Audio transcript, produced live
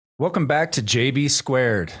Welcome back to JB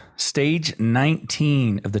Squared, stage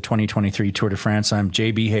 19 of the 2023 Tour de France. I'm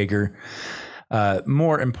JB Hager.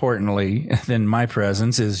 More importantly than my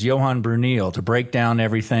presence is Johan Bruneel to break down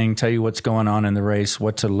everything, tell you what's going on in the race,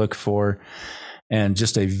 what to look for, and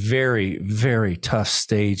just a very, very tough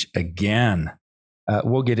stage again.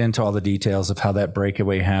 We'll get into all the details of how that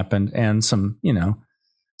breakaway happened and some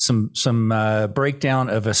breakdown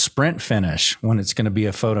of a sprint finish when it's going to be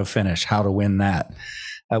a photo finish, how to win that.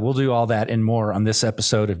 We'll do all that and more on this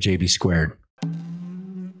episode of JB Squared.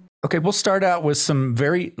 Okay, we'll start out with some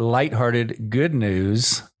very lighthearted good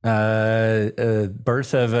news.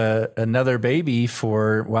 Birth of another baby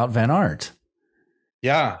for Wout van Aert.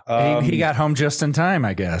 Yeah. He got home just in time,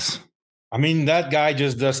 I guess. I mean, that guy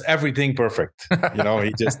just does everything perfect.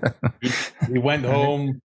 He went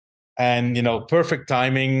home and, perfect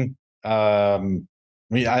timing.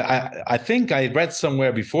 I think I read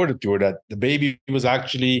somewhere before the tour that the baby was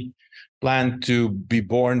actually planned to be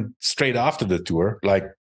born straight after the tour, like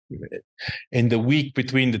in the week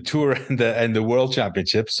between the tour and the World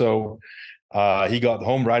Championship. So he got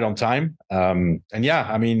home right on time. He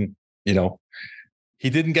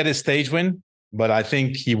didn't get his stage win, but I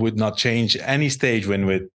think he would not change any stage win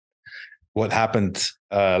with what happened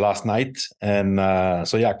last night. And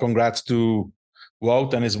congrats to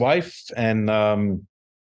Wout and his wife. And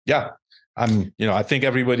I think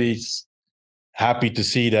everybody's happy to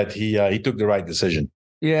see that he took the right decision.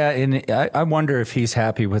 Yeah, and I wonder if he's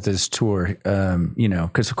happy with his tour,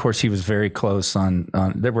 because of course he was very close on.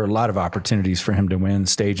 There were a lot of opportunities for him to win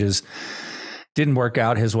stages. Didn't work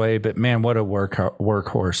out his way, but man, what a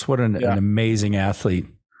workhorse! What an amazing athlete.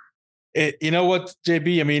 You know what,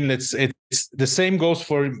 JB? I mean, it's the same goes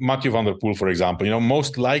for Mathieu van der Poel, for example.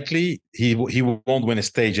 Most likely he won't win a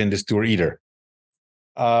stage in this tour either.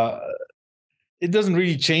 It doesn't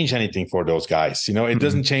really change anything for those guys. It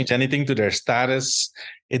doesn't change anything to their status.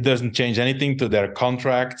 It doesn't change anything to their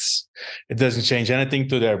contracts. It doesn't change anything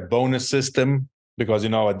to their bonus system because,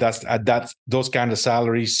 at those kind of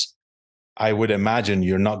salaries, I would imagine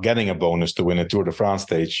you're not getting a bonus to win a Tour de France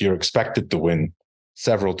stage. You're expected to win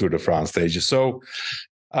several Tour de France stages. So,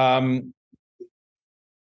 they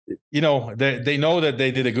know that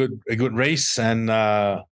they did a good race and,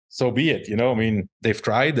 so be it. They've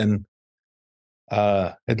tried and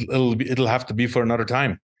it'll have to be for another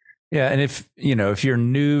time. Yeah, and if you're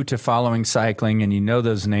new to following cycling and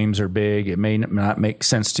those names are big, it may not make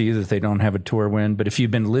sense to you that they don't have a tour win. But if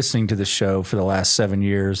you've been listening to the show for the last 7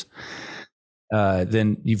 years,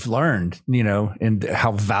 then you've learned, and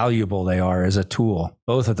how valuable they are as a tool,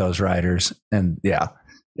 both of those riders. And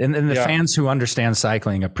fans who understand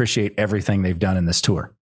cycling appreciate everything they've done in this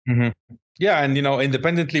tour. Mm-hmm. Yeah, and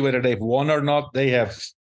independently whether they've won or not, they've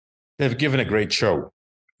given a great show.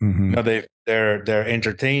 Mm-hmm. They're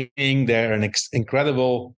entertaining. They're an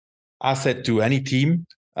incredible asset to any team.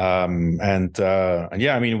 Winning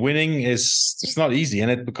it's not easy, and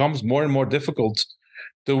it becomes more and more difficult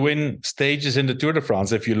to win stages in the Tour de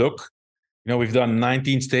France. If you look, we've done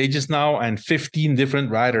 19 stages now, and 15 different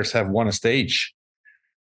riders have won a stage.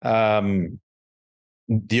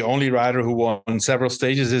 The only rider who won several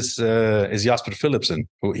stages is Jasper Philipsen,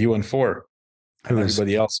 who he won 4.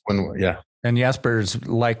 Everybody else won, yeah. And Jasper's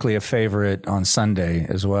likely a favorite on Sunday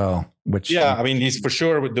as well. He's for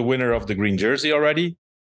sure the winner of the green jersey already,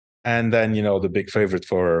 and then the big favorite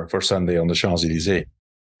for Sunday on the Champs-Élysées.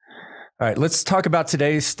 All right, let's talk about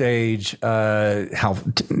today's stage. Tell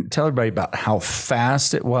everybody about how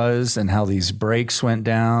fast it was and how these breaks went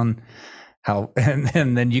down.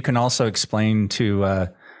 And then you can also explain to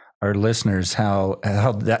our listeners how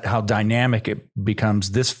dynamic it becomes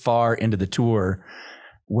this far into the tour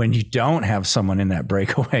when you don't have someone in that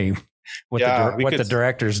breakaway. What the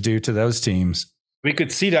directors do to those teams. We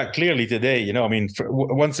could see that clearly today.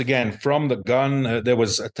 Once again, from the gun, there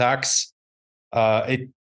was attacks.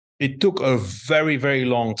 It took a very, very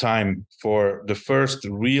long time for the first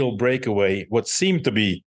real breakaway, what seemed to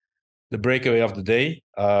be the breakaway of the day,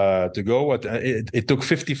 to go. It took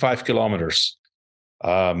 55 kilometers.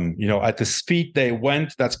 At the speed they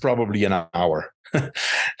went, that's probably an hour.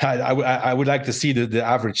 I would like to see the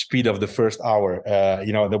average speed of the first hour.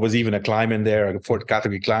 There was even a climb in there, a 4th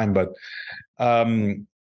category climb, but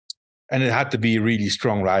and it had to be really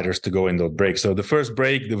strong riders to go in those breaks. So the first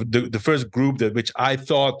break, the first group which I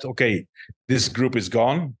thought, okay, this group is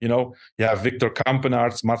gone. You have Victor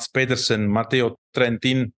Kampenaerts, Mats Pedersen, Matteo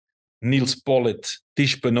Trentin, Niels Pollitt,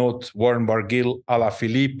 Tish Benoot, Warren Barguil,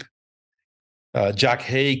 Alaphilippe, Jack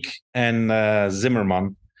Haig, and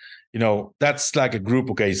Zimmerman. That's like a group.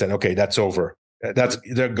 Okay, he said, okay, that's over.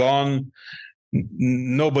 They're gone.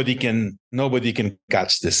 nobody can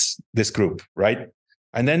catch this group, right?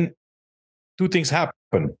 And then two things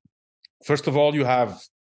happen. First of all, you have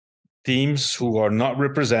teams who are not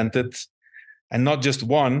represented, and not just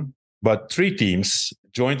one, but three teams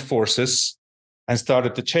joined forces and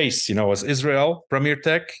started the chase. As Israel, Premier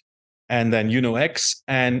Tech, and then X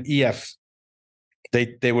and EF.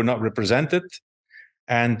 They were not represented,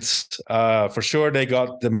 and for sure they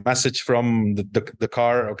got the message from the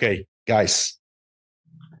car. Okay, guys,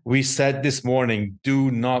 we said this morning,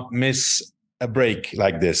 do not miss a break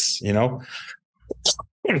like this.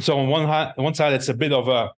 So on one side, it's a bit of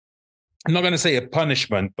a, I'm not going to say a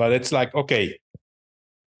punishment, but it's like, okay,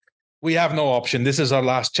 we have no option. This is our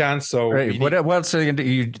last chance. So right. What else are you going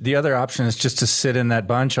to do? The other option is just to sit in that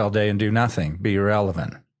bunch all day and do nothing, be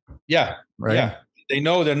irrelevant. Yeah. Right. Yeah. They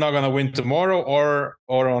know they're not going to win tomorrow or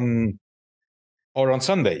on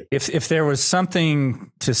Sunday. If there was something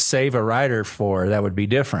to save a rider for, that would be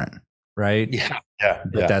different, right? Yeah.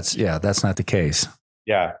 But that's not the case.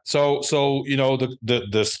 Yeah. So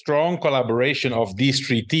the strong collaboration of these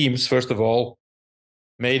three teams, first of all,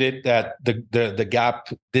 made it that the gap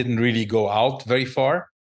didn't really go out very far.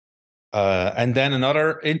 And then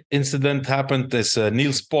another incident happened. This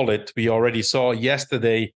Niels Pollitt, we already saw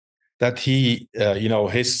yesterday that he,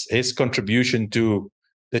 his contribution to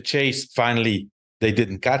the chase, finally, they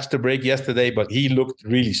didn't catch the break yesterday, but he looked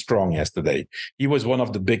really strong yesterday. He was one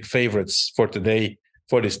of the big favorites for today,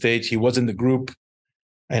 for the stage. He was in the group.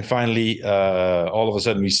 And finally, all of a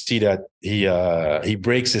sudden, we see that he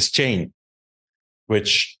breaks his chain,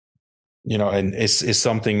 which, and is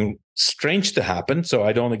something strange to happen. So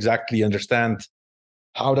I don't exactly understand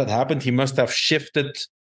how that happened. He must have shifted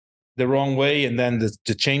the wrong way, and then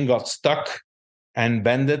the chain got stuck and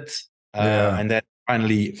bended, and then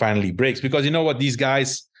finally breaks. Because you know what, these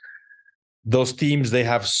guys, those teams, they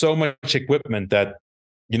have so much equipment that,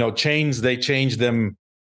 chains, they change them.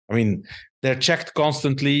 I mean, they're checked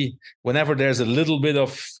constantly. Whenever there's a little bit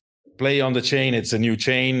of play on the chain, it's a new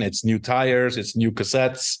chain, it's new tires, it's new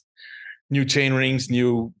cassettes, new chain rings,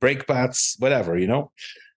 new brake pads, whatever,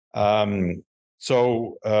 but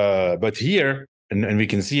here, and we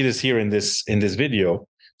can see this here in this video.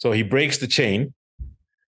 So he breaks the chain,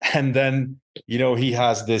 and then he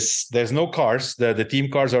has this. There's no cars. The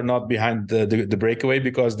team cars are not behind the breakaway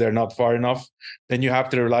because they're not far enough. Then you have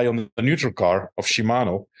to rely on the neutral car of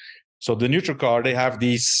Shimano. So the neutral car, they have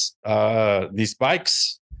these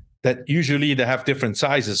bikes that usually they have different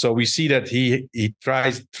sizes. So we see that he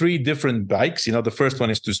tries three different bikes. The first one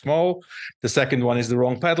is too small. The second one is the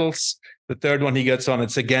wrong pedals. The third one he gets on,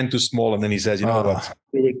 it's again too small. And then he says, what?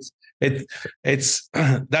 It's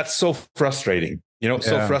that's so frustrating,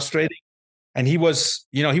 so frustrating. And he was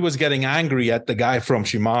getting angry at the guy from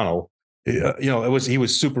Shimano. He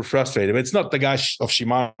was super frustrated. But it's not the guy of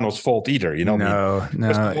Shimano's fault either. No.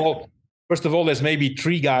 First of all, there's maybe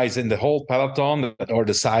three guys in the whole peloton that are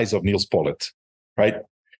the size of Niels Pollitt, right?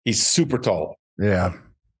 He's super tall. Yeah.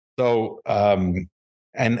 So, and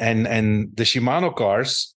the Shimano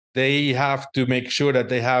cars, they have to make sure that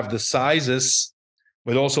they have the sizes,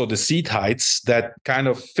 but also the seat heights that kind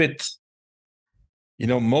of fit,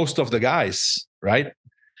 most of the guys, right?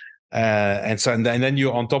 And then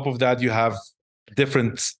you, on top of that, you have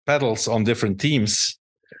different pedals on different teams.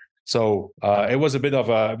 So it was a bit of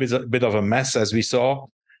a mess, as we saw,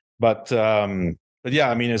 but yeah,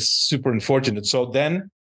 I mean, it's super unfortunate. So then,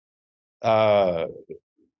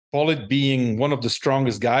 Pollitt being one of the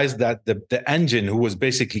strongest guys, that the engine who was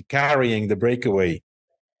basically carrying the breakaway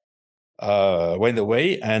went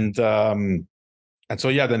away, and so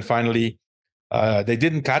yeah, then finally they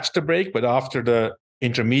didn't catch the break, but after the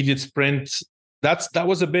intermediate sprint, that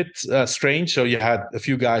was a bit strange. So you had a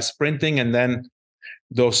few guys sprinting, and then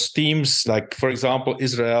those teams, like, for example,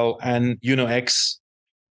 Israel and X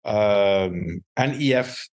and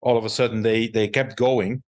EF, all of a sudden they kept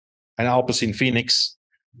going, and Alpecin Phoenix.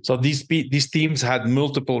 So these teams had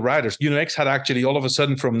multiple riders. X had actually, all of a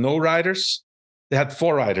sudden, from no riders, they had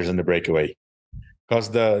 4 riders in the breakaway,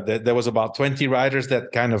 because there was about 20 riders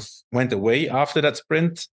that kind of went away after that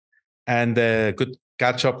sprint, and could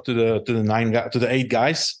catch up to the 8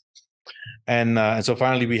 guys, and so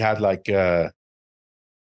finally we had like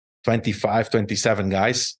 25, 27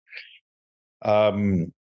 guys.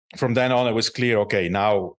 From then on, it was clear, okay,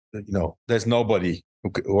 now, there's nobody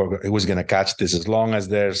who was going to catch this. As long as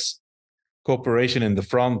there's cooperation in the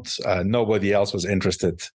front, nobody else was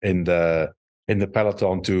interested in the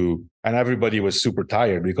peloton and everybody was super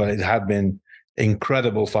tired because it had been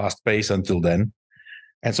incredible fast pace until then.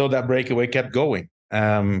 And so that breakaway kept going.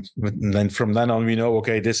 And then from then on, we know,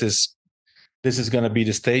 okay, this is this is going to be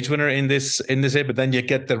the stage winner in this, but then you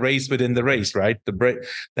get the race within the race, right?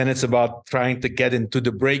 Then it's about trying to get into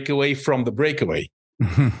the breakaway from the breakaway.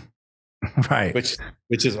 Right.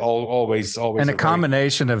 Which is always and a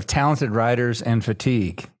combination of talented riders and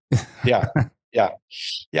fatigue. Yeah.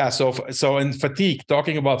 So in fatigue,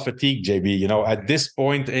 talking about fatigue, JB, at this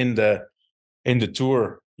point in the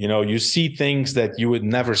tour, you see things that you would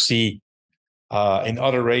never see in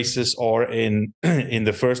other races or in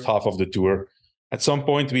the first half of the tour. At some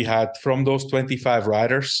point, we had, from those 25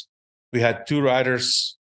 riders, we had 2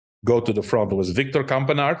 riders go to the front. It was Victor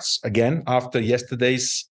Campenaerts, again, after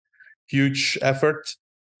yesterday's huge effort,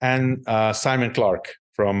 and Simon Clark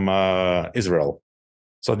from Israel.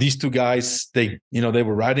 So these 2 guys, they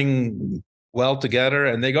were riding well together,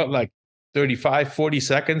 and they got like 35, 40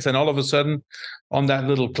 seconds. And all of a sudden, on that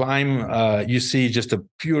little climb, you see just a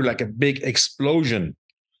big explosion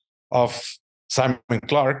of Simon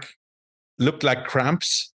Clark. Looked like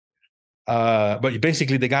cramps. But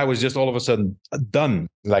basically the guy was just all of a sudden done.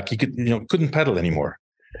 Like he couldn't pedal anymore.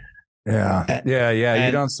 Yeah. And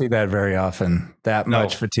you don't see that very often,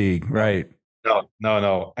 much fatigue. Right.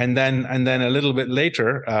 No. And then a little bit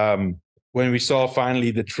later, when we saw finally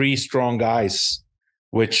the 3 strong guys,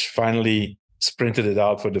 which finally sprinted it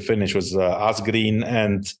out for the finish, was Asgreen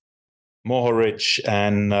and Mohoric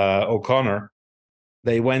and O'Connor.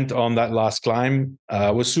 They went on that last climb.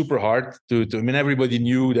 It was super hard everybody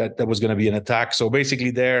knew that there was going to be an attack. So basically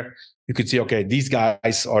there you could see, okay, these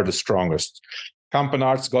guys are the strongest.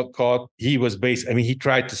 Campenaerts got caught. He was he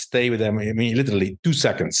tried to stay with them. Literally 2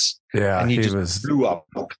 seconds. Yeah. And he just blew up.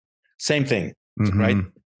 Same thing, right?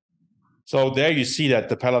 So there you see that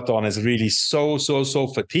the peloton is really so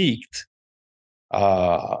fatigued.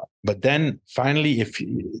 But then finally, if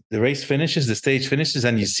the race finishes, the stage finishes,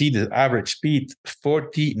 and you see the average speed,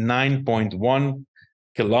 49.1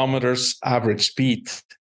 kilometers average speed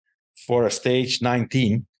for a stage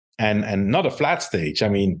 19, and not a flat stage.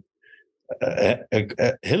 A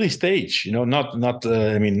hilly stage, not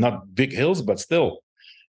big hills, but still,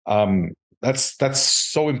 that's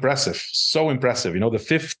so impressive. So impressive. The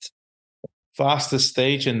 5th fastest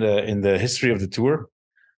stage in the history of the Tour.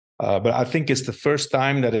 But I think it's the first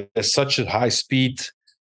time that it is such a high speed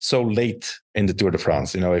so late in the Tour de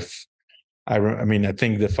France. I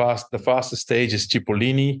think the fastest stage is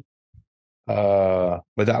Cipollini, but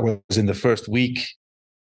that was in the first week.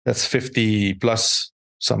 That's 50 plus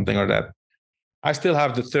something or that. I still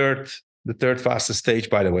have the third fastest stage,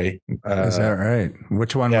 by the way. Is that right?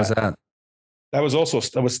 Which one was that? That was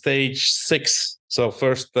stage 6. So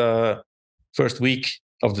first week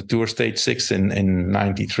of the Tour, stage 6 in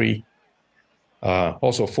 93.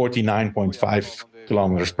 Also 49.5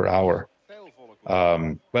 kilometers per hour.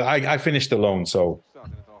 But I finished alone, so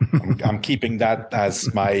I'm keeping that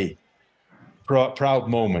as my proud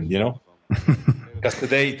moment, Because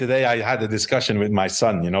today I had a discussion with my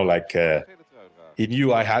son, he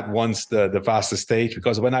knew I had once the fastest stage,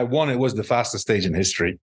 because when I won, it was the fastest stage in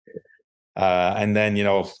history. And then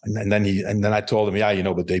I told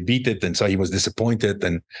him, but they beat it. And so he was disappointed.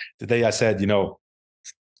 And today I said, 5th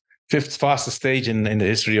fastest stage in the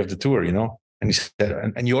history of the Tour, And he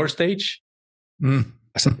said, and your stage? I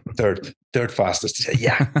said, third fastest. He said,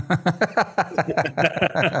 yeah.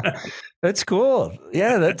 That's cool.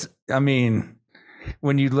 Yeah.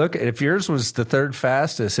 When you look at, if yours was the 3rd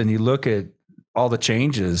fastest and you look at all the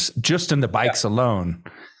changes just in the bikes alone,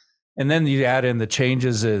 and then you add in the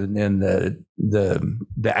changes in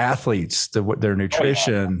the athletes, their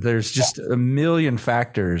nutrition. There's just a million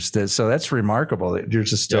factors. So that's remarkable that you're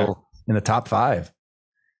just still in the top 5.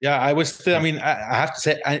 Yeah, I was still. I have to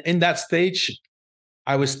say, in that stage,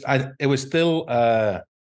 it was still.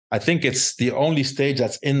 I think it's the only stage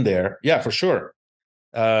that's in there. Yeah, for sure.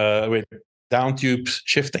 With down tubes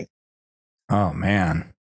shifting. Oh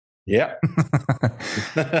man. Yeah.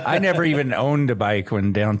 I never even owned a bike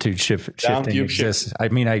when down tube shifting exists.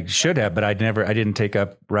 I should have, but I didn't take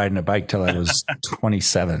up riding a bike till I was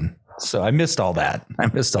 27. So I missed all that.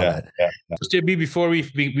 Yeah. So JB, before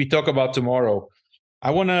we talk about tomorrow,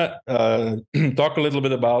 I want to talk a little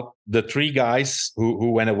bit about the 3 guys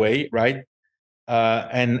who went away, right?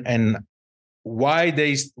 And why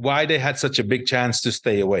they had such a big chance to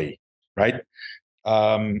stay away, right?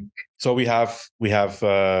 So we have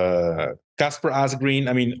Casper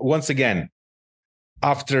Asgreen. Once again,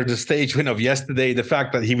 after the stage win of yesterday, the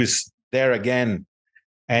fact that he was there again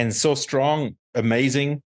and so strong,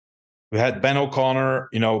 amazing. We had Ben O'Connor,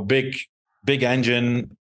 big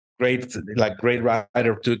engine, great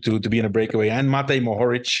rider to be in a breakaway, and Matej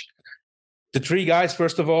Mohoric. The 3 guys,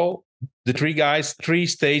 first of all, the three guys, 3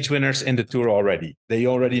 stage winners in the Tour already. They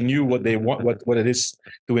already knew what they want, what it is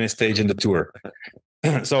to win a stage in the Tour.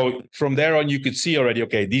 So from there on, you could see already,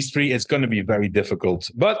 okay, these 3, it's going to be very difficult.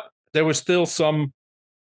 But there was still some,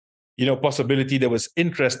 possibility. There was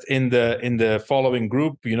interest in the following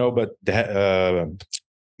group, but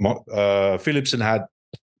Philipsen had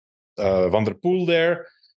Van der Poel there.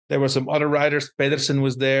 There were some other riders. Pedersen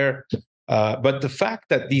was there. But the fact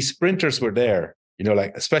that these sprinters were there,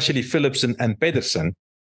 like especially Philipsen and Pedersen,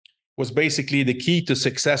 was basically the key to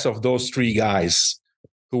success of those 3 guys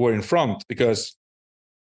who were in front, because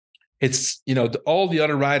it's, all the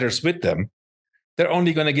other riders with them, they're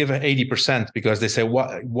only going to give 80% because they say,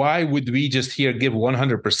 why would we just here give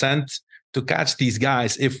 100% to catch these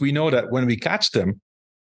guys if we know that when we catch them,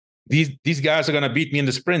 these guys are going to beat me in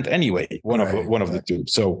the sprint anyway, one of the 2.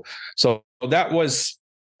 So that was,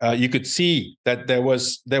 you could see that there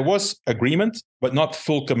was agreement, but not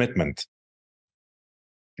full commitment.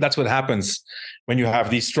 That's what happens when you have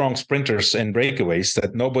these strong sprinters and breakaways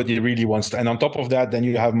that nobody really wants to. And on top of that, then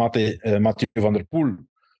you have Mathieu van der Poel,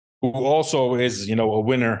 who also is, a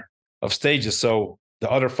winner of stages. So the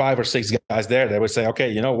other 5 or 6 guys there, they would say,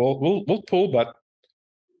 okay, we'll pull, but,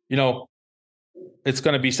 it's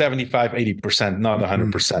going to be 75, 80%, not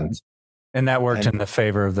 100%. And that worked in the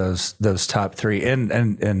favor of those top 3. And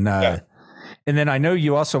then I know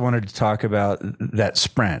you also wanted to talk about that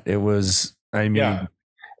sprint. It was, the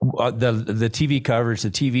TV coverage,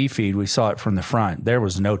 the TV feed, we saw it from the front. There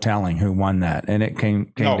was no telling who won that, and it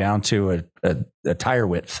came down to a tire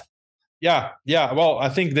width. Yeah. Well, I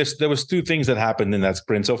think there was 2 things that happened in that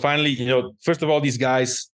sprint. So finally, first of all, these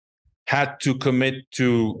guys had to commit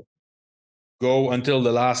to go until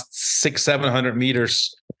the last 600-700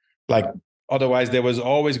 meters. Like, otherwise, there was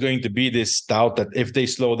always going to be this doubt that if they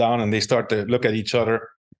slow down and they start to look at each other,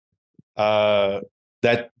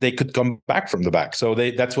 that they could come back from the back. So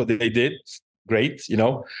that's what they did. Great,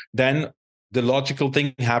 Then the logical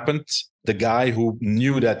thing happened. The guy who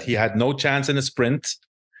knew that he had no chance in a sprint,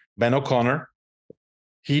 Ben O'Connor,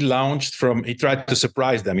 he tried to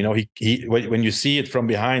surprise them. He when you see it from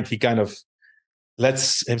behind, he kind of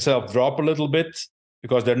lets himself drop a little bit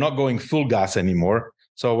because they're not going full gas anymore.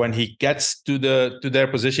 So when he gets to their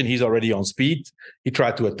position, he's already on speed. He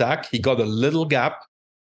tried to attack. He got a little gap,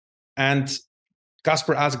 and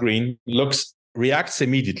Casper Asgreen reacts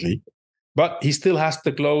immediately, but he still has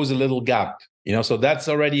to close a little gap. So that's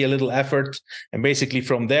already a little effort. And basically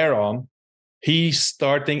from there on, he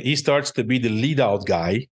starts to be the lead out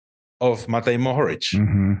guy of Matej Mohoric.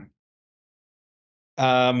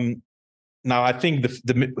 Mm-hmm. Now, I think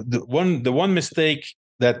the one mistake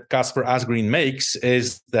that Casper Asgreen makes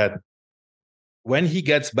is that when he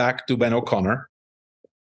gets back to Ben O'Connor,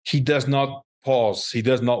 he does not pause. He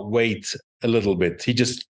does not wait a little bit. He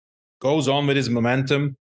just goes on with his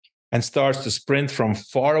momentum and starts to sprint from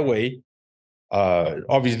far away.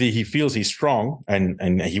 Obviously, he feels he's strong,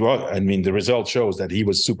 and he was. I mean, the result shows that he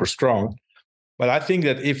was super strong. But I think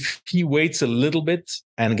that if he waits a little bit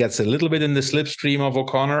and gets a little bit in the slipstream of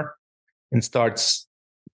O'Connor and starts,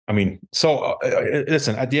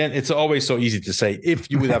 listen, at the end, it's always so easy to say, if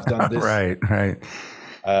you would have done this. Right.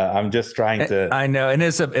 I'm just trying to. I know. And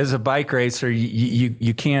as a bike racer,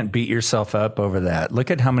 you can't beat yourself up over that. Look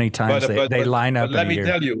at how many times they line up. Let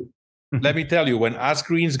me tell you, when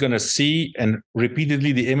Asgreen's going to see and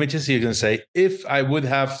repeatedly the images, he's going to say, if I would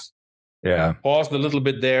have paused a little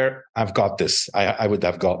bit there, I've got this. I would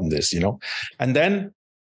have gotten this, And then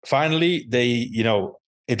finally,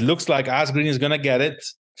 it looks like Asgreen is going to get it.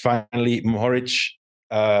 Finally, Mohoric.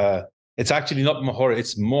 It's actually not Mohoric.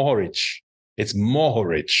 It's Mohoric. It's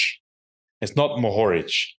Mohoric. It's not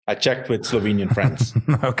Mohoric. I checked with Slovenian friends.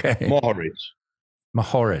 Okay.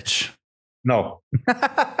 Mohoric. No.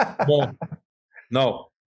 No.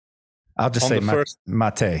 I'll just say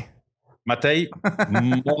Matej. Matej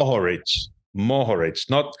Mohoric. Mohoric.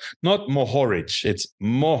 Not Mohoric. It's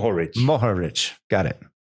Mohoric. Mohoric. Got it.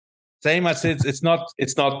 Same as it's not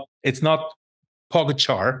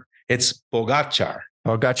Pogačar. It's Pogačar.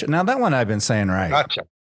 Pogačar. Now that one I've been saying right. Pogačar.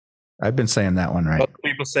 I've been saying that one right. But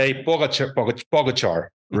people say Pogačar.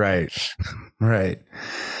 Right. Anyway,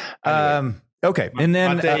 okay. And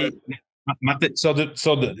then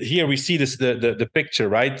Matej, here we see this the picture,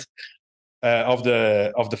 right? Of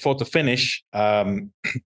the photo finish.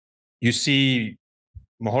 You see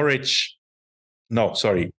Mohoric. No,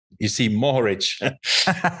 sorry. You see Mohoric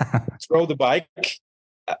throw the bike.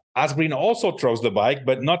 Asgreen also throws the bike,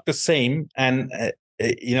 but not the same. And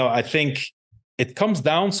I think it comes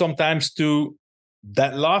down sometimes to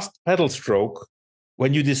that last pedal stroke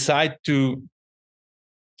when you decide to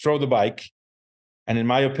throw the bike. And in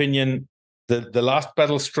my opinion, the last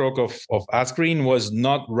pedal stroke of Asgreen was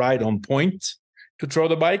not right on point to throw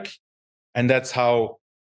the bike. And that's how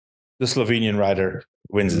the Slovenian rider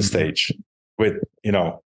wins the stage with,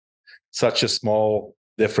 such a small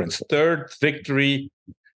difference. Third victory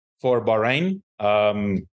for Bahrain.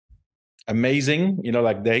 Amazing.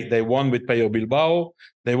 Like they won with Peyo Bilbao.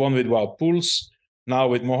 They won with Wout Poels. Now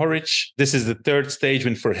with Mohoric. This is the third stage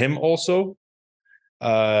win for him also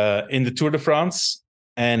in the Tour de France.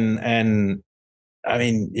 And I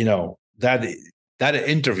mean, that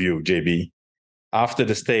interview, JB, after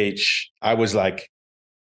the stage, I was like,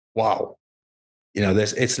 wow,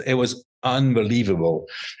 it was unbelievable.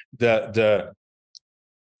 The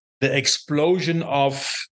explosion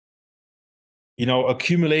of,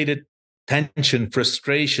 accumulated tension,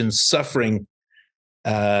 frustration, suffering.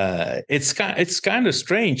 It's kind of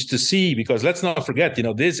strange to see, because let's not forget,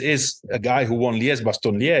 this is a guy who won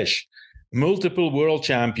Liège-Bastogne-Liège, multiple world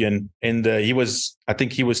champion I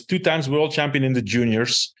think he was 2 times world champion in the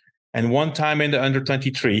juniors and 1 time in the under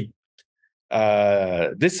 23.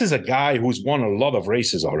 This is a guy who's won a lot of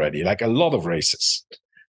races already, like a lot of races.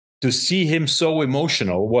 To see him so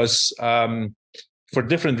emotional was for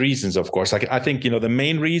different reasons, of course. I think, the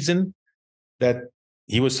main reason that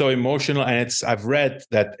he was so emotional, and I've read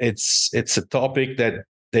that it's a topic that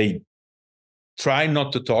they try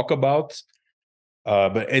not to talk about,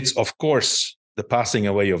 but it's, of course, the passing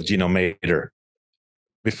away of Gino Mader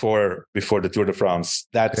before the Tour de France.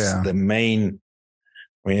 That's the main.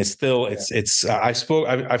 I mean, it's still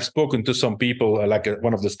I've spoken to some people, like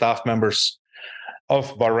one of the staff members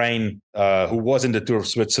of Bahrain, who was in the Tour of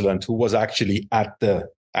Switzerland, who was actually at the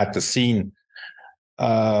scene,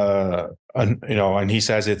 and he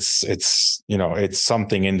says it's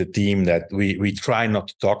something in the team that we try not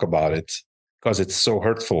to talk about it because it's so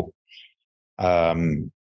hurtful.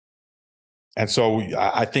 And so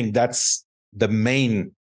I think that's the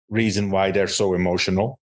main reason why they're so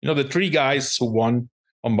emotional. The 3 guys who won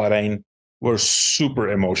on Bahrain were super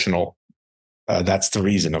emotional. That's the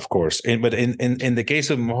reason, of course. But in the case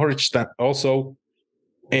of Mohoric, also,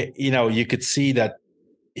 you could see that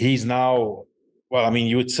he's now. Well, I mean,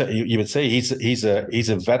 you would say he's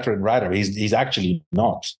a veteran rider. He's actually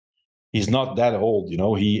not. He's not that old.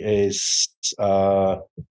 He is.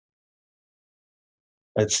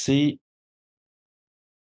 Let's see.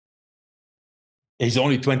 He's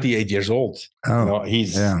only 28 years old. Oh,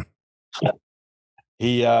 he's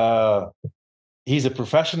a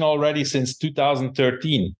professional already since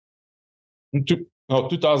 2013.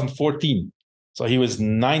 2014. So he was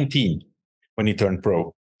 19 when he turned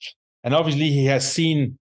pro. And obviously he has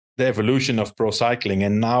seen the evolution of pro cycling.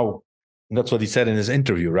 And now, and that's what he said in his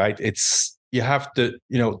interview, right? You have to,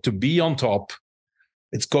 to be on top.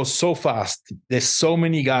 It goes so fast. There's so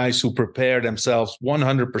many guys who prepare themselves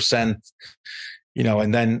 100%,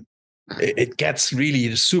 and then it gets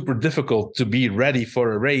really super difficult to be ready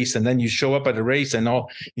for a race. And then you show up at a race and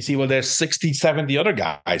you see, well, there's 60, 70 other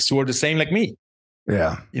guys who are the same like me.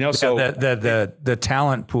 Yeah. So the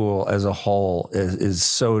talent pool as a whole is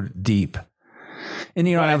so deep. And,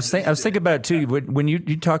 I was thinking about it too, when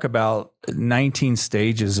you talk about 19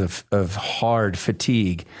 stages of hard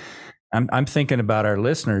fatigue, I'm thinking about our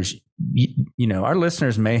listeners. Our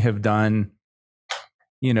listeners may have done,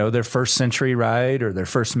 their first century ride or their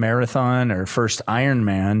first marathon or first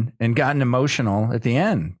Ironman and gotten emotional at the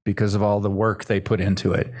end because of all the work they put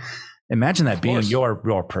into it. Imagine that being your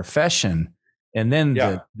profession. And then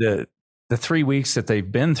the 3 weeks that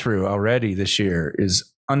they've been through already this year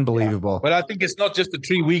is unbelievable. But I think it's not just the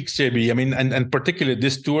 3 weeks, JB. I mean, and particularly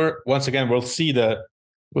this tour, once again, we'll see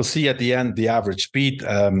at the end the average speed.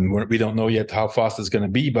 We don't know yet how fast it's going to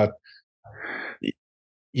be, but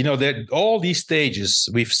all these stages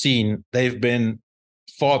we've seen, they've been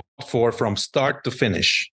fought for from start to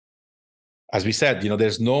finish. As we said,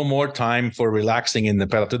 there's no more time for relaxing in the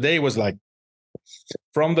Peloton. Today was like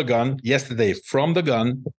from the gun. Yesterday, from the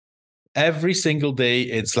gun. Every single day,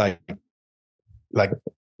 it's like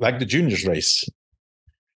the juniors race.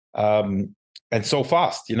 And so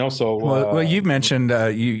fast, So well, you mentioned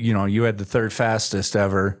you had the 3rd fastest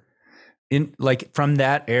ever from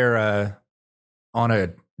that era on a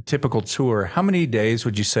typical tour. How many days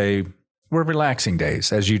would you say were relaxing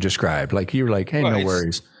days, as you described? Like you were like, hey, no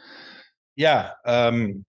worries. Yeah.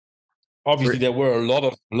 Obviously, there were a lot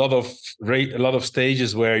of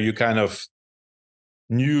stages where you kind of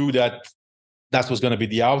knew that was going to be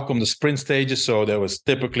the outcome, the sprint stages. So there was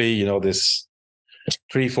typically, this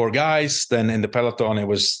 3-4 guys. Then in the Peloton, it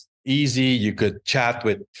was easy. You could chat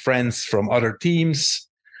with friends from other teams.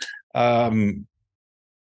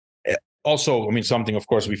 also, I mean, something, of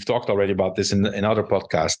course, we've talked already about this in other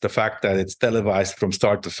podcasts. The fact that it's televised from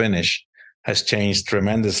start to finish has changed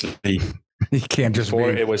tremendously. You can't just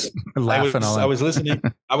Before be it was laughing. I was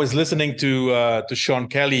listening to Sean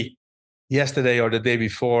Kelly yesterday or the day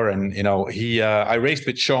before, and I raced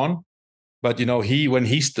with Sean, but when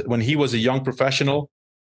he was a young professional,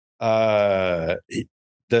 the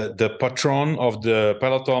patron of the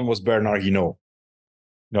Peloton was Bernard Hinault.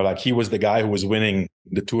 Like he was the guy who was winning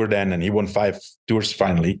the Tour then, and he won 5 Tours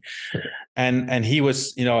finally. And he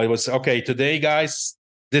was, it was, okay, today, guys,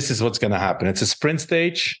 this is what's going to happen. It's a sprint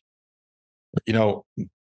stage,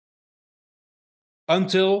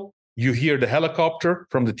 until you hear the helicopter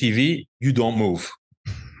from the TV, you don't move.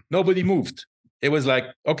 Nobody moved. It was like,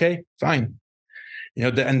 okay, fine.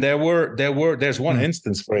 And there's one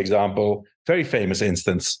instance, for example, very famous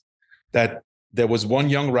instance, that there was one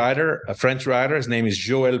young rider, a French rider, his name is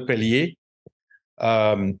Joël Pellier.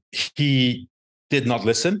 He did not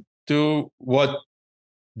listen to what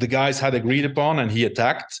the guys had agreed upon, and he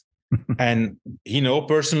attacked. And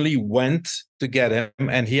personally went to get him,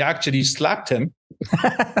 and he actually slapped him.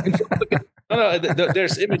 No,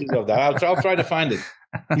 there's images of that. I'll try to find it.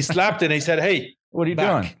 He slapped it, and he said, "Hey, what are you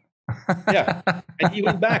doing?" Yeah, and he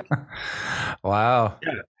went back. Wow.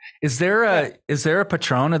 Yeah. Is there a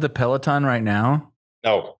patron of the Peloton right now?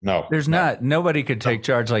 No. There's not. Nobody could take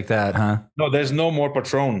charge like that, huh? No, there's no more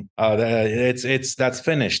patron. That's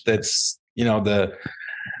finished. That's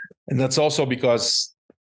and that's also because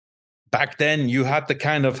back then you had to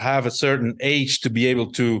kind of have a certain age to be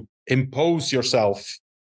able to impose yourself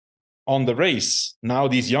on the race. Now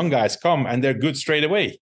these young guys come and they're good straight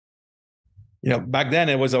away. Back then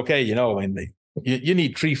it was okay, and you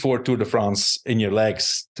need 3-4 Tour de France in your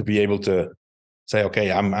legs to be able to say,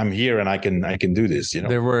 okay, I'm here and I can do this.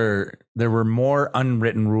 There were more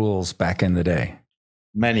unwritten rules back in the day.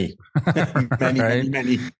 Many.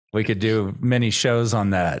 Many. We could do many shows on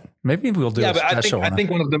that. Maybe we'll do a special. I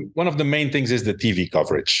think one of the main things is the TV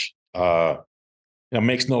coverage. It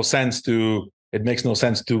makes no sense to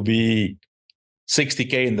be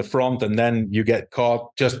 60K in the front and then you get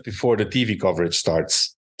caught just before the TV coverage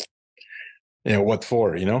starts. What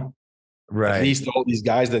for? Right. At least all these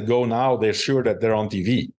guys that go now, they're sure that they're on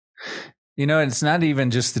TV. It's not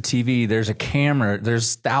even just the TV. There's a camera.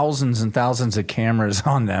 There's thousands and thousands of cameras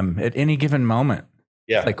on them at any given moment.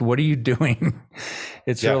 Yeah. Like, what are you doing?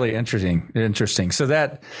 It's really interesting. So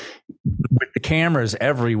that with the cameras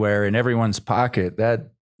everywhere in everyone's pocket, that,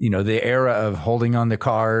 the era of holding on the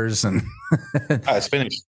cars and it's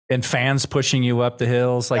finished. And fans pushing you up the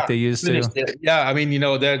hills like they used to. Yeah. I mean,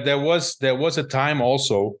 there was a time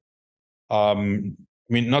also, I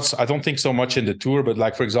don't think so much in the Tour, but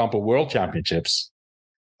like, for example, World Championships,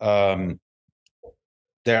 there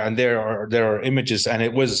are images, and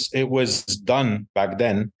it was done back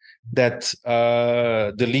then that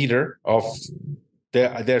the leader of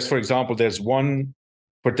there's, for example, there's one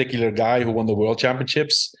particular guy who won the World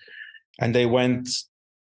Championships, and they went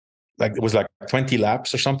it was like 20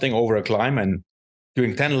 laps or something over a climb, and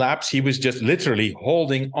during 10 laps he was just literally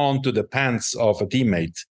holding on to the pants of a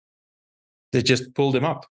teammate. They just pulled him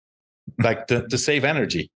up, like to save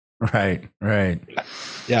energy. Right.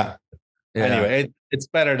 Yeah. Anyway, it's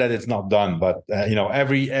better that it's not done, but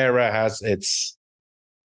every era has its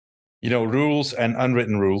rules and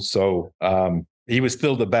unwritten rules. So he was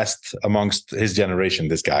still the best amongst his generation,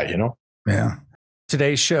 this guy. Yeah.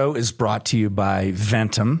 Today's show is brought to you by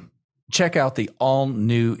Ventum. Check out the all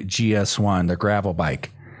new GS1, the gravel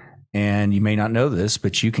bike. And you may not know this,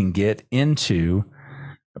 but you can get into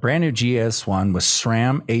a brand new GS1 with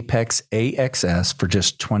SRAM Apex AXS for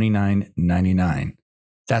just $29.99.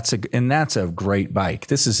 That's a great bike.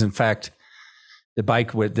 This is, in fact, the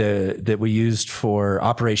bike that we used for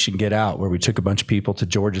Operation Get Out, where we took a bunch of people to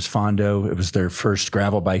George's Fondo. It was their first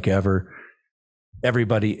gravel bike ever.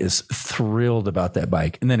 Everybody is thrilled about that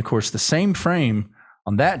bike. And then, of course, the same frame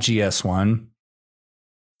on that GS1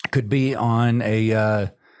 could be on a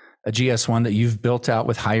GS1 that you've built out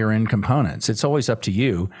with higher end components. It's always up to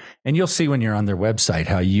you. And you'll see when you're on their website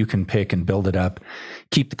how you can pick and build it up,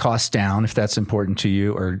 keep the costs down if that's important to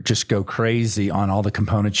you, or just go crazy on all the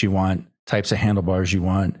components you want, types of handlebars you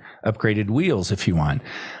want, upgraded wheels if you want.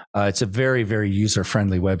 It's a very, very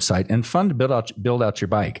user-friendly website and fun to build out your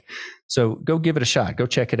bike. So go give it a shot. Go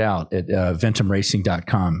check it out at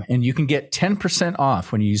ventumracing.com. And you can get 10%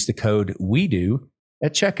 off when you use the code WEDO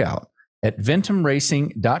at checkout at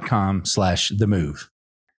ventumracing.com/themove.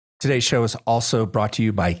 Today's show is also brought to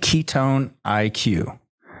you by Ketone IQ.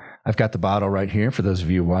 I've got the bottle right here for those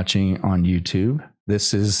of you watching on YouTube.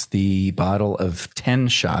 This is the bottle of 10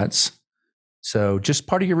 shots So just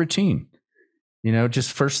part of your routine.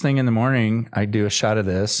 Just first thing in the morning, I do a shot of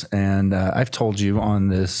this. And I've told you on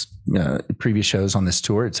this previous shows on this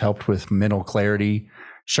tour, it's helped with mental clarity,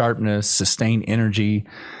 sharpness, sustained energy.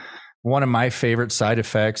 One of my favorite side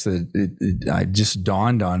effects that I just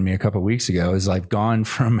dawned on me a couple of weeks ago is I've gone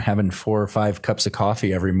from having 4 or 5 cups of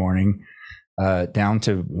coffee every morning down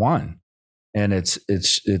to 1. And it's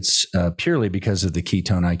purely because of the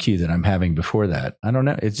ketone IQ that I'm having before that. I don't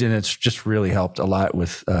know. It's just really helped a lot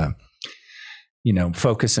with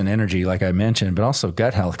focus and energy, like I mentioned, but also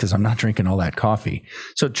gut health because I'm not drinking all that coffee.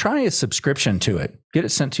 So try a subscription to it. Get it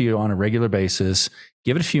sent to you on a regular basis.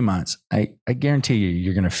 Give it a few months. I guarantee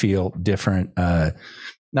you're going to feel different,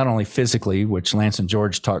 not only physically, which Lance and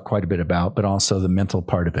George talk quite a bit about, but also the mental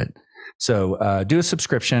part of it. So do a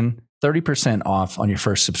subscription, 30% off on your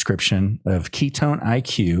first subscription of Ketone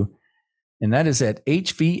IQ. And that is at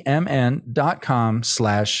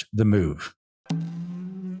hvmn.com/themove.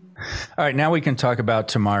 All right, now we can talk about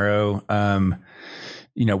tomorrow.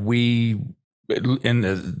 We in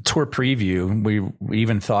the tour preview, we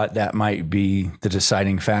even thought that might be the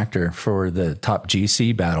deciding factor for the top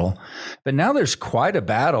GC battle. But now there's quite a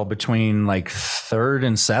battle between like 3rd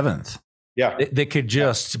and 7th. Yeah. That could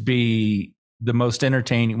just be the most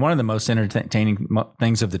entertaining, one of the most entertaining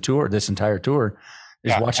things of the tour, this entire tour,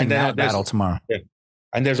 is watching that battle tomorrow. Yeah.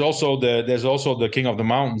 And there's also the King of the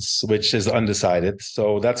Mountains, which is undecided.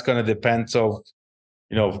 So that's going to depend. So,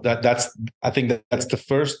 I think that's the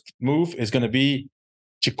first move is going to be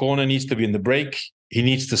Ciccone needs to be in the break. He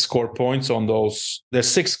needs to score points on those. There's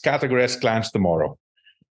 6 category S climbs tomorrow.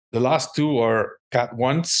 The last 2 are Cat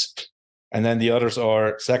 1s, and then the others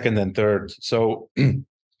are 2nd and 3rd. So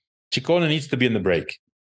Ciccone needs to be in the break.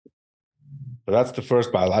 So that's the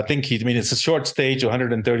first battle. I think it's a short stage,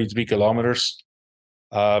 133 kilometers.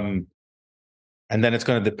 And then it's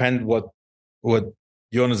going to depend what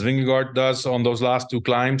Jonas Vingegaard does on those last 2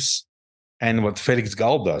 climbs and what Felix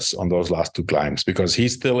Gall does on those last 2 climbs, because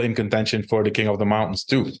he's still in contention for the King of the Mountains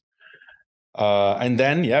too. And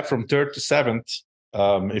then, from 3rd to 7th,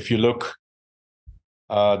 if you look,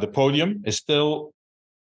 the podium is still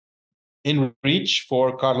in reach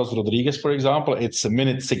for Carlos Rodriguez, for example. It's a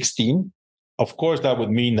minute 16. Of course, that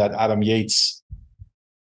would mean that Adam Yates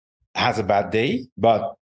has a bad day,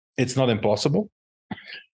 but it's not impossible.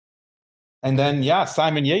 And then,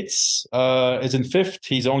 Simon Yates is in 5th.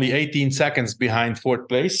 He's only 18 seconds behind 4th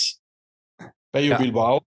place. Pello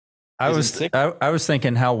Bilbao. I was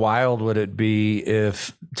thinking, how wild would it be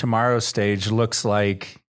if tomorrow's stage looks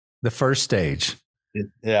like the first stage?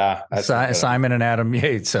 Yeah. Simon and Adam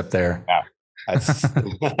Yates up there. Yeah.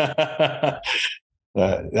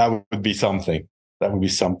 That would be something. That would be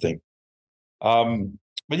something.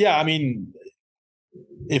 But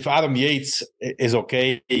if Adam Yates is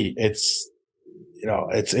okay, it's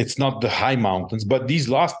not the high mountains, but these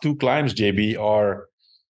last 2 climbs, JB, are,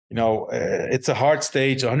 it's a hard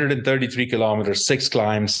stage, 133 kilometers, 6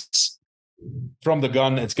 climbs. From the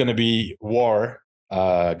gun, it's going to be war.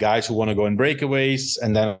 Guys who want to go in breakaways,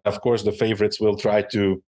 and then of course the favorites will try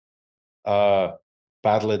to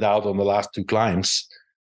battle it out on the last 2 climbs.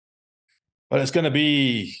 But it's going to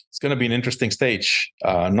be an interesting stage.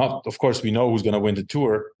 Not, of course, we know who's going to win the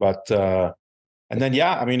tour, but and then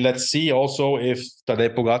let's see also if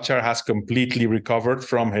Tadej Pogačar has completely recovered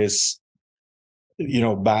from his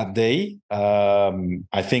bad day.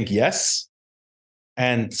 I think yes.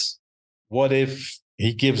 And what if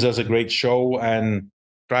he gives us a great show and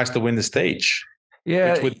tries to win the stage?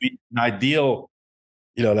 Yeah, which would be an ideal.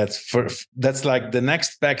 That's like the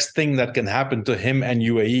next best thing that can happen to him and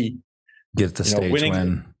UAE. Get the stage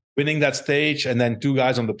winning that stage, and then 2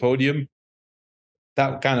 guys on the podium.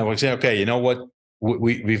 That kind of would say, okay, you know what,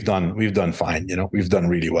 we've done fine. We've done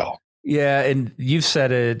really well. Yeah, and you've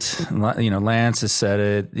said it. Lance has said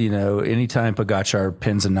it. Anytime Pogačar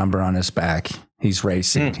pins a number on his back, he's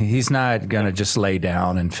racing. He's not going to just lay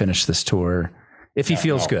down and finish this tour. If he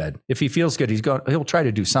feels good, he'll try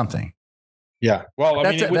to do something. Yeah, well,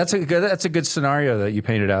 that's a good scenario that you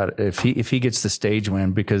painted out. If he gets the stage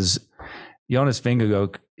win, because Jonas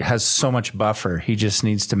Vingegaard has so much buffer, he just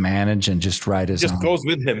needs to manage and just ride his own. Goes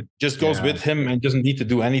with him, and doesn't need to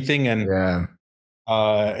do anything. And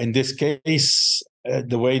in this case,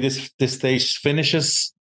 the way this stage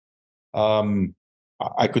finishes,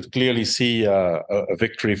 I could clearly see a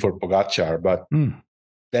victory for Pogačar, but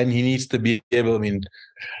then he needs to be able.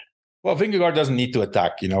 Well, Vingegaard doesn't need to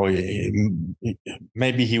attack.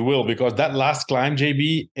 Maybe he will, because that last climb,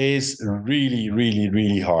 JB, is really, really,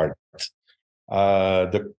 really hard.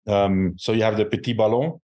 So you have the Petit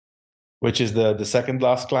Ballon, which is the second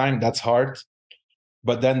last climb. That's hard.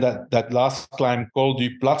 But then that last climb, Col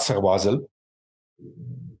du Platzerwasel,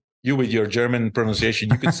 you with your German pronunciation,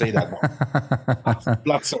 you could say that one.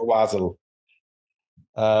 Platzerwasel.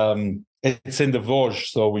 It's in the Vosges,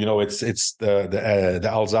 so it's the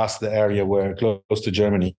Alsace, the area where close to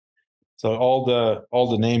Germany. So all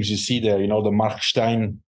the names you see there, the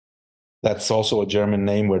Markstein, that's also a German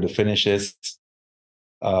name where the finish is.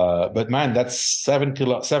 But man, that's 7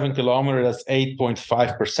 kilometers. That's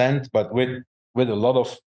 8.5%. But with a lot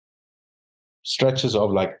of stretches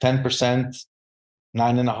of like 10%,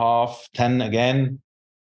 9.5%, 10 again.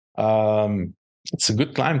 It's a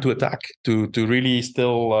good climb to attack to really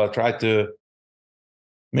still try to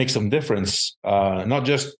make some difference. Not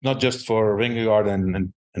just for Vingegaard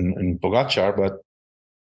and Pogačar, but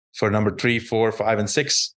for number 3, 4, 5, and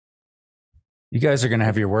 6. You guys are going to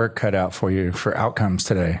have your work cut out for you for outcomes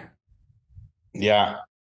today. Yeah.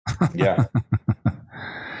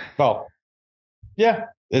 Well, yeah,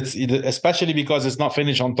 it's especially because it's not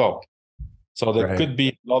finished on top. So there could be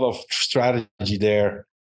a lot of strategy there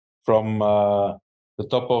from the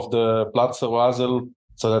top of the Platzerwasel.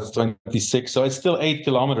 So that's 26. So it's still 8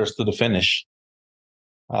 kilometers to the finish.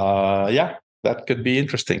 Yeah, that could be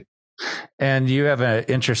interesting. And you have an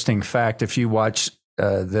interesting fact. If you watch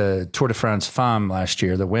the Tour de France Femmes last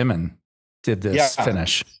year, the women did this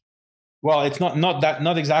finish. Well, it's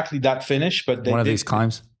not exactly that finish, but one of these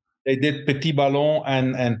climbs. They did Petit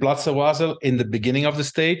Ballon and Platzerwasel in the beginning of the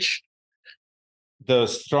stage. The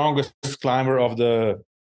strongest climber of the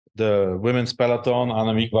women's peloton,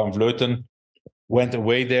 Annemiek van Vleuten, went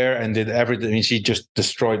away there and did everything. I mean, she just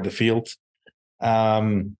destroyed the field,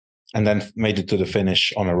 and then made it to the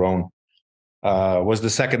finish on her own. It was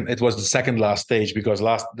the second last stage, because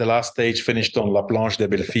the last stage finished on La Planche des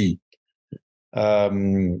Belles Filles.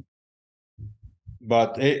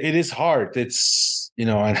 But it is hard. It's,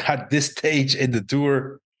 and at this stage in the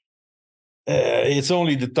Tour, it's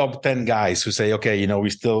only the top 10 guys who say, okay,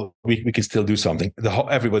 we can still do something.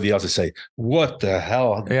 Everybody else is say, what the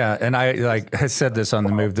hell? Yeah. And I said this on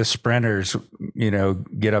the move, the sprinters,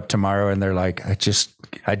 get up tomorrow and they're like, I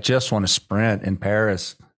just want to sprint in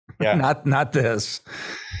Paris. Yeah. Not this.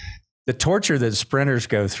 The torture that sprinters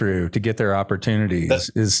go through to get their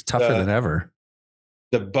opportunities is tougher than ever.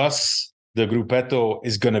 The bus, the gruppetto,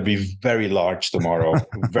 is going to be very large tomorrow.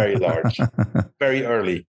 Very large. Very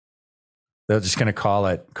early. They're just going to call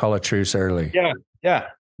a truce early. Yeah.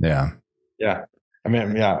 I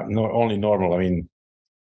mean, only normal. I mean,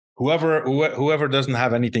 whoever doesn't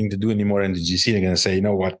have anything to do anymore in the GC, they're going to say, you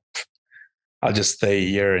know what, I'll just stay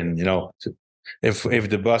here. And, if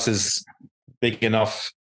the bus is big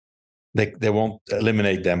enough, they won't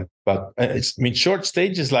eliminate them. But short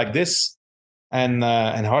stages like this and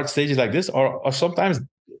hard stages like this are sometimes,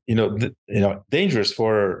 dangerous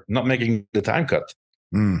for not making the time cut.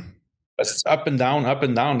 It's up and down, up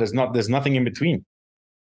and down. There's nothing in between.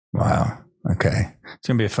 Wow. Okay. It's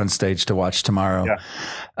going to be a fun stage to watch tomorrow. Yeah.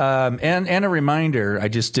 And a reminder, I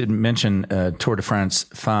just didn't mention Tour de France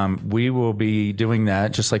Femmes. We will be doing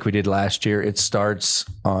that just like we did last year. It starts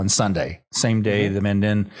on Sunday, same day the men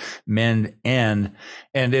end,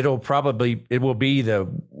 and it will be the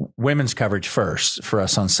women's coverage first for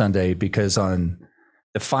us on Sunday, because on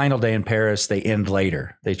the final day in Paris, they end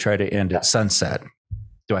later. They try to end at sunset.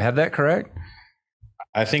 Do I have that correct?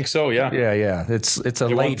 I think so. Yeah. Yeah. It's a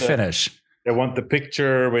late finish. They want the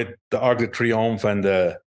picture with the Arc de Triomphe and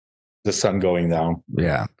the sun going down.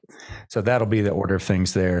 Yeah. So that'll be the order of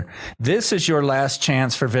things there. This is your last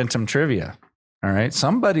chance for Ventum Trivia. All right.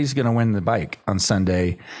 Somebody's going to win the bike on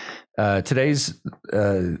Sunday. Today's,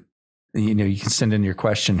 you can send in your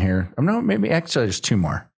question here. No, maybe actually there's 2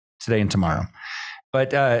 more, today and tomorrow. But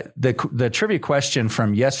the trivia question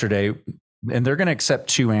from yesterday, and they're going to accept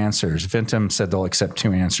 2 answers. Ventum said they'll accept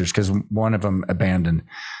 2 answers because one of them abandoned.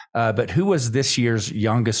 But who was this year's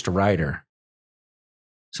youngest rider?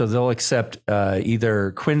 So they'll accept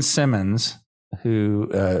either Quinn Simmons, who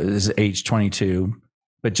is age 22,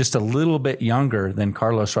 but just a little bit younger than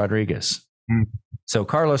Carlos Rodriguez. So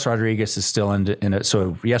Carlos Rodriguez is still in it.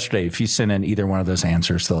 So yesterday, if you send in either one of those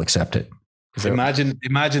answers, they'll accept it.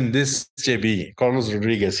 Imagine this, JB. Carlos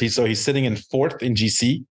Rodriguez. He's sitting in 4th in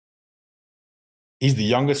GC. He's the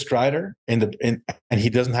youngest rider and he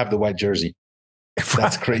doesn't have the white jersey.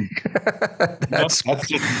 That's crazy.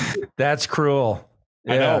 That's cruel.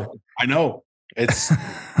 Yeah. I know. It's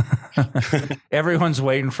everyone's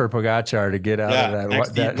waiting for Pogačar to get out of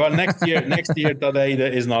that. But next year,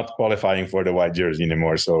 Tadej is not qualifying for the white jersey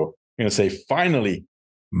anymore. So I'm going to say, finally.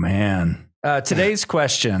 Man. Today's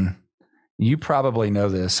question, You probably know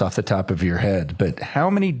this off the top of your head, but how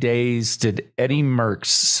many days did Eddie Merckx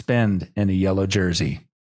spend in a yellow jersey?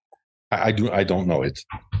 I don't know it.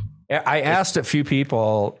 I asked a few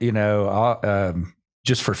people,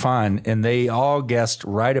 just for fun, and they all guessed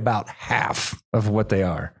right about half of what they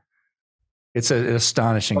are. It's an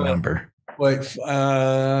astonishing number. Wait,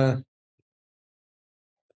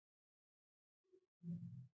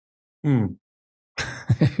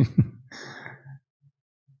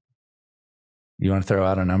 You want to throw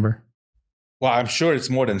out a number? Well, I'm sure it's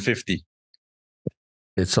more than 50.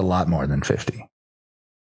 It's a lot more than 50.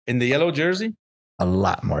 In the yellow jersey? A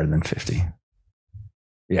lot more than 50.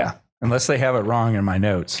 Yeah. Unless they have it wrong in my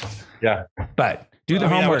notes. Yeah. But do the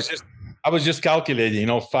homework. I was just calculating,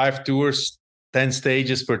 5 tours, 10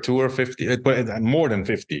 stages per tour, 50, more than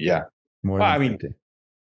 50. Yeah. More than 50.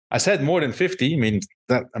 I said more than 50.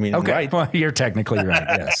 Okay. I'm right. Well, you're technically right.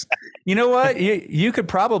 Yes. You know what? You could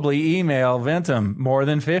probably email Ventum more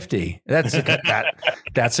than 50. That's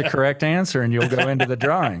a correct answer, and you'll go into the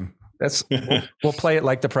drawing. We'll play it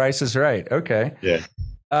like The Price is Right. Okay. Yeah.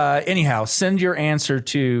 Anyhow, send your answer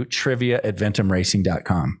to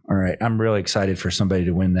trivia@ventumracing.com. All right. I'm really excited for somebody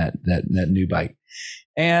to win that new bike.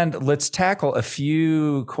 And let's tackle a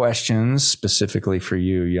few questions specifically for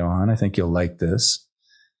you, Johan. I think you'll like this.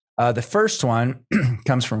 The first one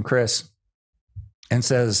comes from Chris and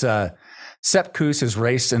says, Sepp Kuss has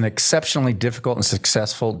raced an exceptionally difficult and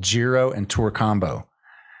successful Giro and Tour combo.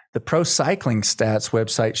 The Pro Cycling Stats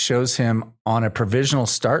website shows him on a provisional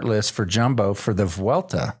start list for Jumbo for the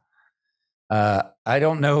Vuelta. I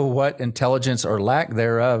don't know what intelligence or lack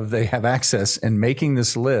thereof they have access in making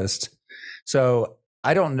this list. So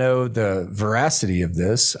I don't know the veracity of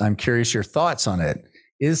this. I'm curious your thoughts on it.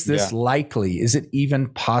 Is this likely? Is it even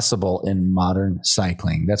possible in modern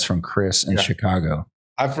cycling? That's from Chris in Chicago.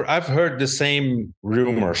 I've heard the same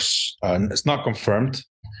rumors. It's not confirmed.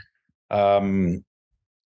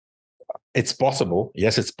 It's possible.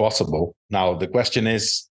 Yes, it's possible. Now, the question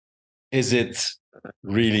is it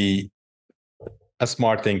really a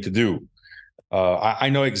smart thing to do?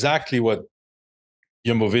 I know exactly what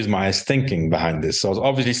Jumbo-Visma is thinking behind this. So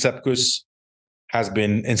obviously, Sepp Kuss has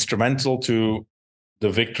been instrumental to the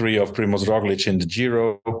victory of Primož Roglič in the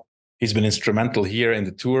Giro. He's been instrumental here in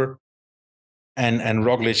the Tour. And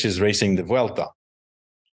Roglič is racing the Vuelta.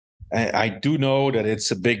 I do know that it's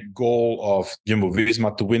a big goal of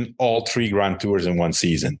Jumbo-Visma to win all 3 Grand Tours in one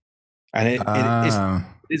season. And it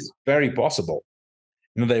is very possible.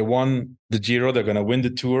 They won the Giro, they're going to win the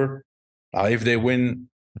Tour. If they win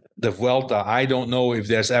the Vuelta, I don't know if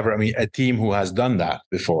there's ever a team who has done that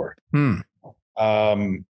before.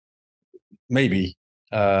 Maybe,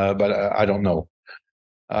 but I don't know.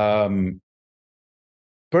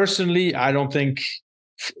 Personally, I don't think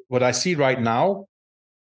what I see right now,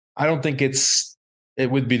 I don't think it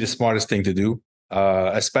would be the smartest thing to do,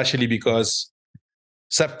 especially because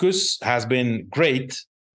Sepp Kuss has been great,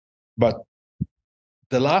 but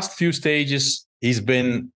the last few stages, he's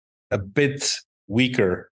been a bit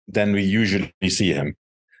weaker than we usually see him.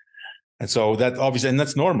 And so that obviously, and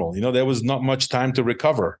that's normal. There was not much time to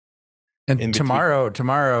recover. And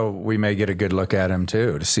tomorrow we may get a good look at him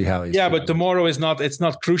too to see how he's. Yeah, but tomorrow it's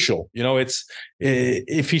not crucial. It's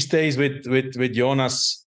if he stays with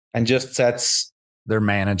Jonas and just sets. They're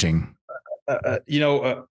managing.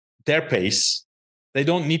 Their pace. They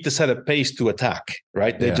don't need to set a pace to attack,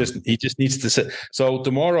 right? He just needs to set. So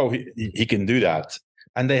tomorrow he can do that,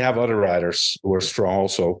 and they have other riders who are strong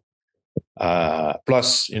also.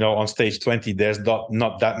 Plus, on stage 20, there's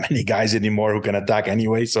not that many guys anymore who can attack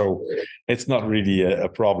anyway, so it's not really a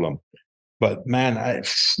problem. But man,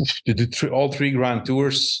 to do all 3 Grand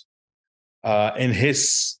Tours in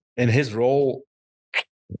his role,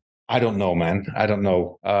 I don't know, man. I don't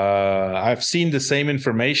know. I've seen the same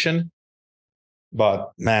information,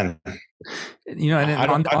 but man, I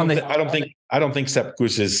don't think Sepp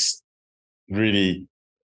Kuss is really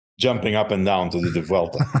jumping up and down to the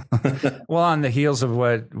Vuelta. Well, on the heels of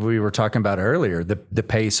what we were talking about earlier, the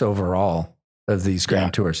pace overall of these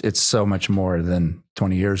Grand Tours, it's so much more than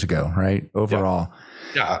 20 years ago, right? Overall.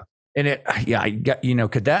 Yeah. And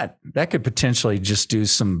could that could potentially just do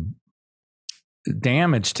some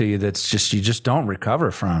damage to you that's you just don't recover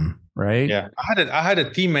from, right? Yeah. I had a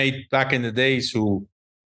teammate back in the days who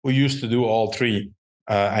used to do all 3.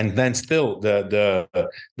 And then still the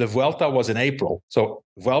Vuelta was in April. So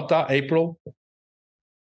Vuelta, April,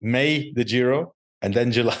 May, the Giro, and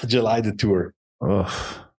then July the Tour. Ugh.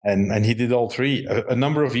 And he did all 3 a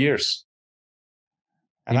number of years.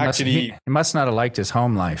 And he must not have liked his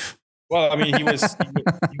home life. Well, he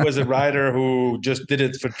was a rider who just did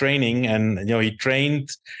it for training, and he trained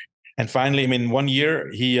And finally, I mean, 1 year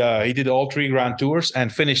he did all 3 Grand Tours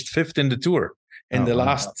and finished 5th in the Tour in the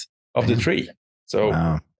last of the 3. So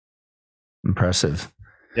wow, impressive.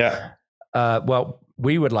 Yeah. Well,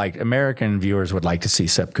 American viewers would like to see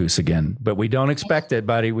Sepp Kuss again, but we don't expect it,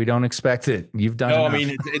 buddy. We don't expect it. You've done enough. I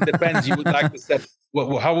mean, it depends. You would like to set. What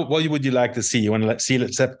would you like to see? You want to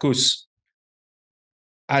see Sepp Kuss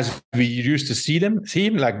as we used to see him,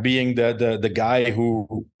 like being the guy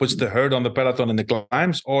who puts the herd on the peloton in the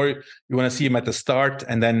climbs, or you want to see him at the start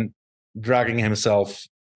and then dragging himself?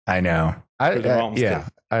 I know.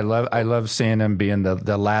 I love seeing him being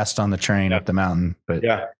the last on the train up the mountain, but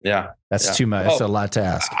that's too much. That's a lot to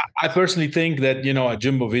ask. I personally think that, at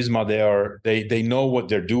Jumbo-Visma, they know what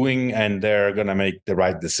they're doing and they're going to make the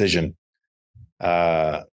right decision.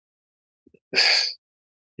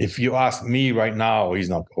 If you ask me right now, he's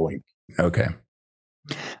not going. Okay.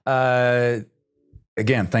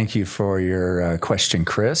 Again, thank you for your question,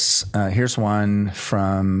 Chris. Here's one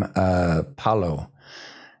from Paulo.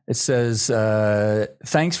 It says,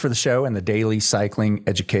 thanks for the show and the daily cycling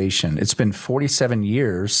education. It's been 47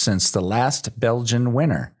 years since the last Belgian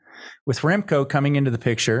winner. With Remco coming into the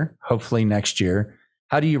picture, hopefully next year,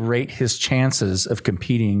 how do you rate his chances of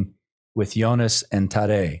competing with Jonas and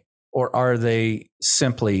Tadej? Or are they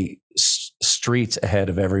simply streets ahead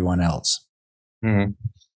of everyone else? Mm-hmm.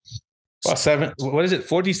 Well, what is it?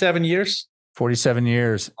 47 years? 47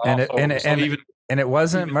 years. And it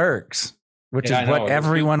wasn't Merckx, which is what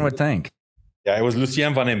everyone would think. Yeah, it was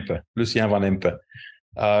Lucien Van Impe.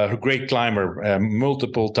 A great climber,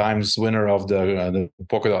 multiple times winner of the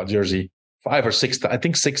polka dot jersey, 5 or 6, I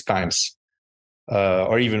think 6 times,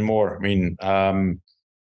 or even more. I mean,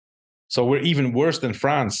 so we're even worse than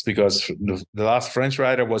France, because the last French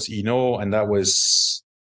rider was Hinault, and that was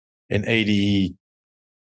in 82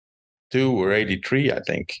 or 83, I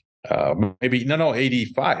think.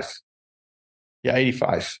 85. Yeah,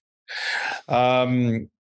 85.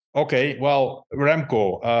 Okay, well,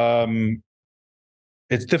 Remco,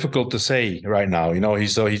 it's difficult to say right now.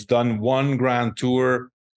 He's done one Grand Tour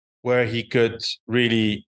where he could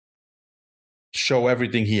really show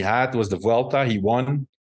everything he had. It was the Vuelta. He won.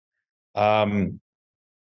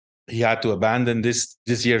 He had to abandon this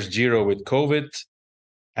year's Giro with COVID,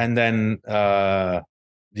 and then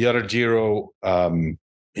the other Giro,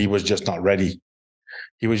 he was just not ready.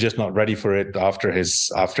 He was just not ready for it after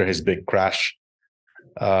his big crash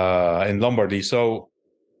in Lombardy. So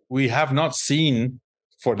we have not seen,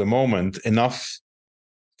 for the moment, enough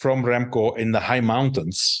from Remco in the high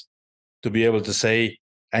mountains to be able to say,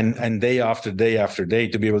 and day after day after day,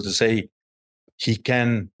 to be able to say he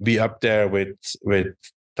can be up there with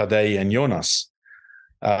Tadej and Jonas.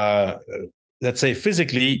 Let's say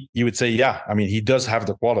physically, you would say, yeah, I mean, he does have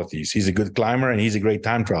the qualities. He's a good climber and he's a great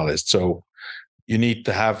time trialist. So you need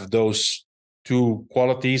to have those 2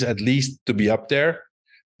 qualities at least to be up there.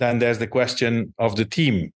 Then there's the question of the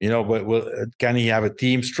team. Can he have a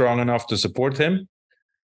team strong enough to support him?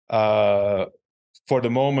 For the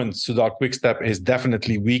moment, Soudal Quickstep is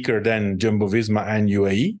definitely weaker than Jumbo-Visma and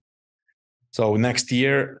UAE. So next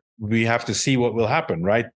year we have to see what will happen,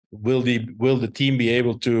 right? Will the team be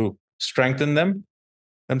able to strengthen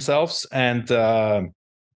themselves? And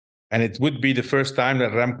it would be the first time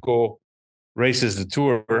that Remco races the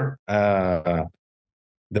Tour. The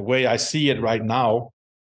way I see it right now,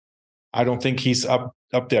 I don't think he's up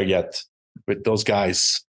there yet with those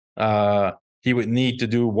guys. He would need to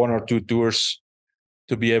do 1 or 2 tours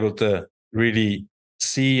to be able to really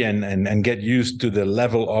see and get used to the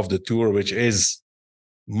level of the Tour, which is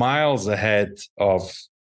miles ahead of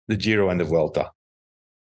the Giro and the Vuelta.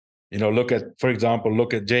 Look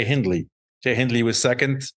at Jay Hindley. Jay Hindley was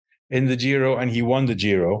 2nd in the Giro and he won the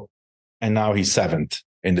Giro, and now he's 7th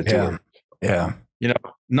in the Tour. Yeah.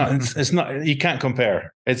 It's not. You can't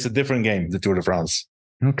compare. It's a different game, the Tour de France.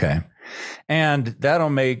 Okay. And that'll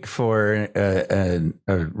make for a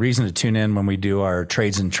reason to tune in when we do our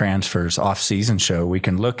trades and transfers off-season show. We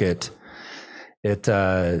can look at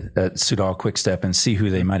Soudal Quickstep and see who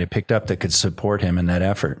they might have picked up that could support him in that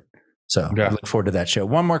effort. So I look forward to that show.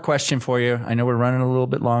 One more question for you. I know we're running a little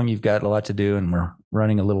bit long. You've got a lot to do, and we're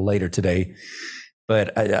running a little later today,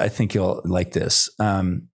 but I think you'll like this.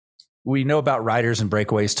 We know about riders and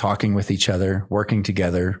breakaways talking with each other, working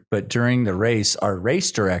together, but during the race, are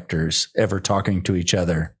race directors ever talking to each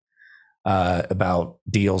other about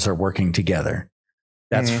deals or working together?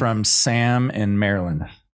 That's from Sam in Maryland.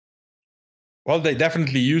 Well, they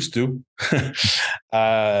definitely used to.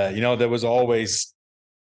 There was always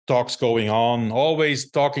talks going on, always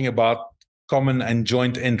talking about common and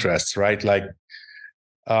joint interests, right? Like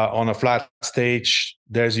on a flat stage,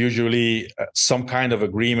 there's usually some kind of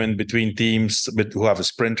agreement between teams who have a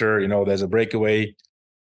sprinter. You know, there's a breakaway.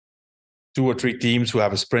 2 or 3 teams who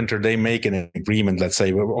have a sprinter, they make an agreement. Let's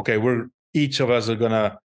say, okay, each of us are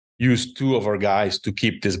gonna use 2 of our guys to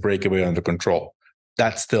keep this breakaway under control.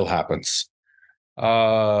 That still happens,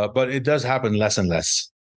 but it does happen less and less.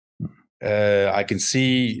 I can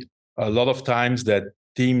see a lot of times that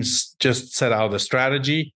teams just set out a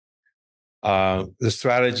strategy. The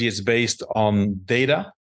strategy is based on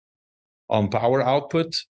data, on power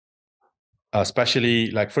output,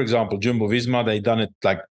 especially like, for example, Jumbo-Visma, they done it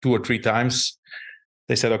like 2 or 3 times.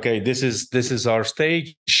 They said, okay, this is our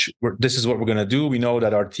stage. This is what we're going to do. We know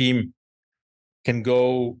that our team can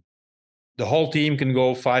go, the whole team can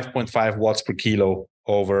go 5.5 watts per kilo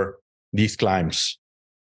over these climbs.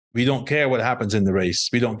 We don't care what happens in the race.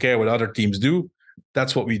 We don't care what other teams do.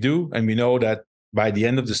 That's what we do. And we know that by the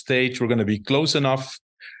end of the stage, we're going to be close enough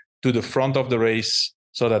to the front of the race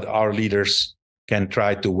so that our leaders can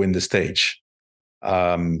try to win the stage.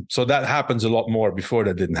 So that happens a lot more. Before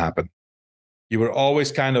that didn't happen. You were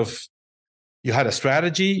always you had a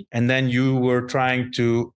strategy, and then you were trying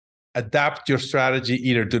to adapt your strategy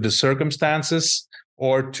either to the circumstances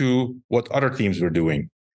or to what other teams were doing.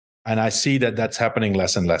 And I see that that's happening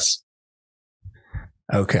less and less.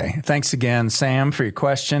 Okay. Thanks again, Sam, for your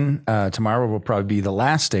question. Tomorrow will probably be the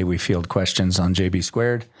last day we field questions on JB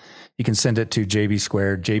Squared. You can send it to JB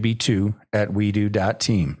Squared, JB2 at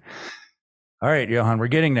wedo.team. All right, Johan, we're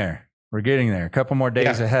getting there. We're getting there. A couple more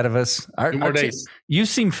days ahead of us. 2 more days. You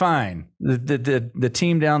seem fine. The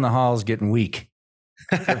team down the hall is getting weak.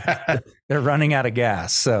 They're running out of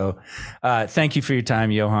gas. So thank you for your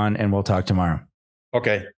time, Johan, and we'll talk tomorrow.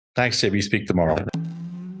 Okay. Thanks, JB. Speak tomorrow.